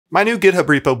My new GitHub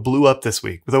repo blew up this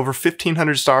week with over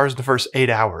 1,500 stars in the first 8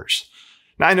 hours.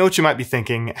 Now I know what you might be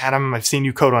thinking, Adam, I've seen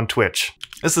you code on Twitch.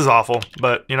 This is awful,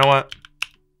 but you know what?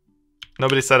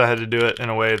 Nobody said I had to do it in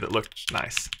a way that looked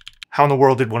nice. How in the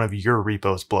world did one of your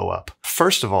repos blow up?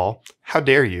 First of all, how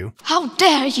dare you? How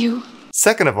dare you?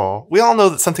 Second of all, we all know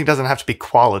that something doesn't have to be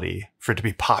quality for it to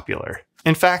be popular.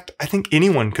 In fact, I think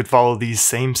anyone could follow these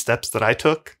same steps that I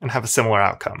took and have a similar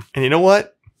outcome. And you know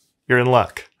what? You're in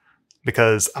luck,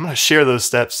 because I'm going to share those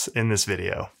steps in this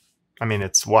video. I mean,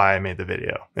 it's why I made the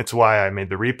video. It's why I made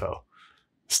the repo.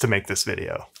 It's to make this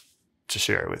video, to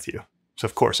share it with you. So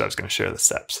of course I was going to share the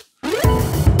steps.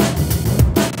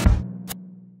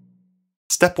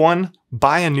 Step 1,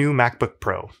 buy a new MacBook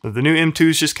Pro. The new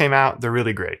M2s just came out, they're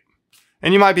really great.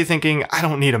 And you might be thinking, I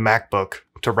don't need a MacBook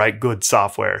to write good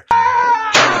software.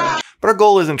 But our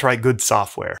goal isn't to write good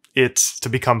software, it's to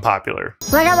become popular.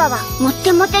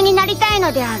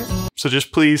 So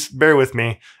just please bear with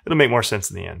me, it'll make more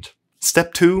sense in the end.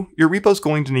 Step 2, your repo's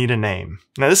going to need a name.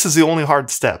 Now this is the only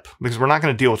hard step because we're not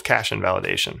going to deal with cache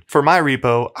invalidation. For my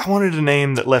repo, I wanted a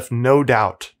name that left no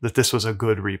doubt that this was a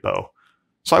good repo.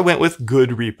 So I went with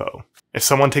good repo. If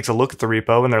someone takes a look at the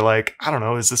repo and they're like, I don't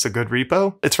know, is this a good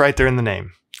repo? It's right there in the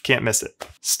name. Can't miss it.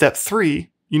 Step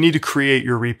 3, you need to create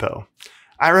your repo.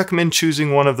 I recommend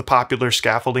choosing one of the popular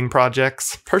scaffolding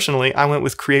projects. Personally, I went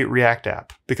with Create React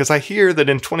App because I hear that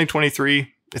in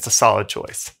 2023, it's a solid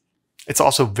choice. It's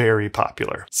also very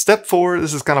popular. Step 4,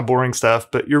 this is kind of boring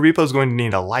stuff, but your repo is going to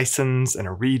need a license and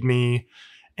a README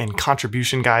and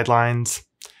contribution guidelines.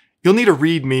 You'll need a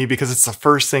README because it's the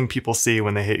first thing people see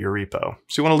when they hit your repo.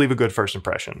 So you want to leave a good first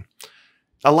impression.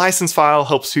 A license file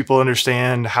helps people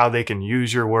understand how they can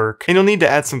use your work. And you'll need to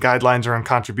add some guidelines around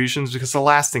contributions because the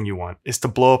last thing you want is to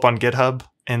blow up on GitHub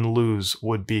and lose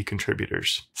would-be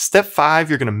contributors. Step 5,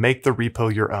 you're going to make the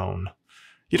repo your own.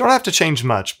 You don't have to change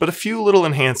much, but a few little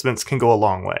enhancements can go a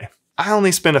long way. I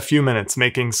only spent a few minutes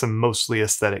making some mostly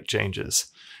aesthetic changes.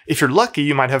 If you're lucky,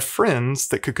 you might have friends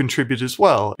that could contribute as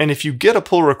well. And if you get a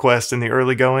pull request in the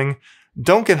early going,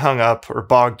 don't get hung up or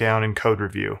bogged down in code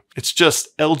review. It's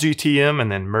just LGTM and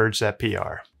then merge that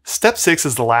PR. Step 6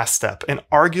 is the last step and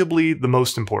arguably the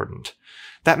most important.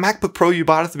 That MacBook Pro you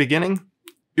bought at the beginning,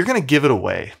 you're going to give it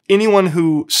away. Anyone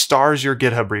who stars your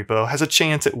GitHub repo has a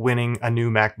chance at winning a new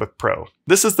MacBook Pro.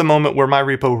 This is the moment where my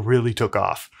repo really took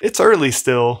off. It's early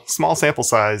still, small sample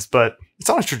size, but it's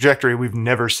on a trajectory we've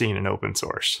never seen in open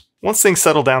source. Once things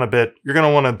settle down a bit, you're going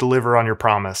to want to deliver on your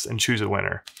promise and choose a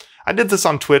winner. I did this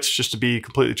on Twitch just to be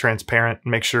completely transparent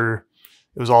and make sure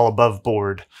it was all above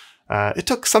board. It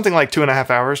took something like 2.5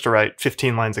 hours to write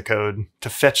 15 lines of code, to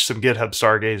fetch some GitHub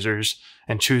stargazers,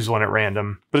 and choose one at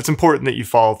random. But it's important that you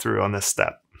follow through on this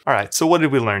step. All right, so what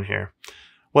did we learn here?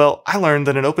 Well, I learned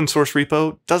that an open source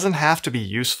repo doesn't have to be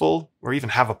useful or even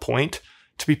have a point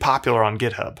to be popular on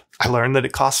GitHub. I learned that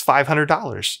it costs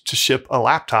 $500 to ship a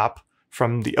laptop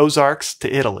from the Ozarks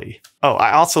to Italy. Oh,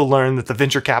 I also learned that the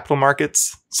venture capital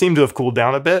markets seem to have cooled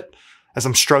down a bit as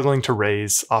I'm struggling to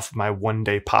raise off of my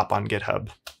one-day pop on GitHub.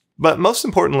 But most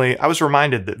importantly, I was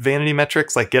reminded that vanity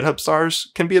metrics like GitHub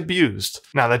stars can be abused.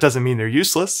 Now, that doesn't mean they're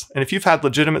useless, and if you've had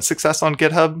legitimate success on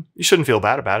GitHub, you shouldn't feel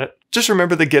bad about it. Just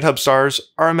remember that GitHub stars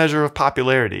are a measure of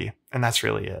popularity, and that's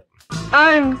really it.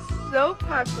 I'm so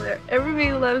popular.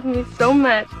 Everybody loves me so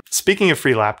much. Speaking of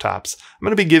free laptops, I'm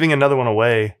going to be giving another one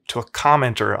away to a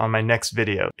commenter on my next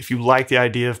video. If you like the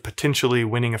idea of potentially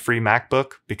winning a free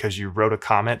MacBook because you wrote a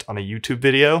comment on a YouTube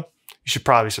video, you should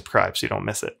probably subscribe so you don't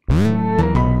miss it.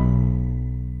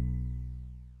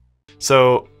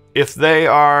 So if they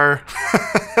are,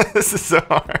 this is so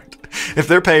hard. If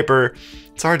they're paper,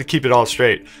 it's hard to keep it all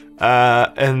straight.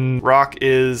 And rock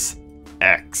is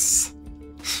X.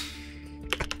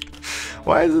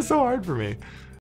 Why is it so hard for me?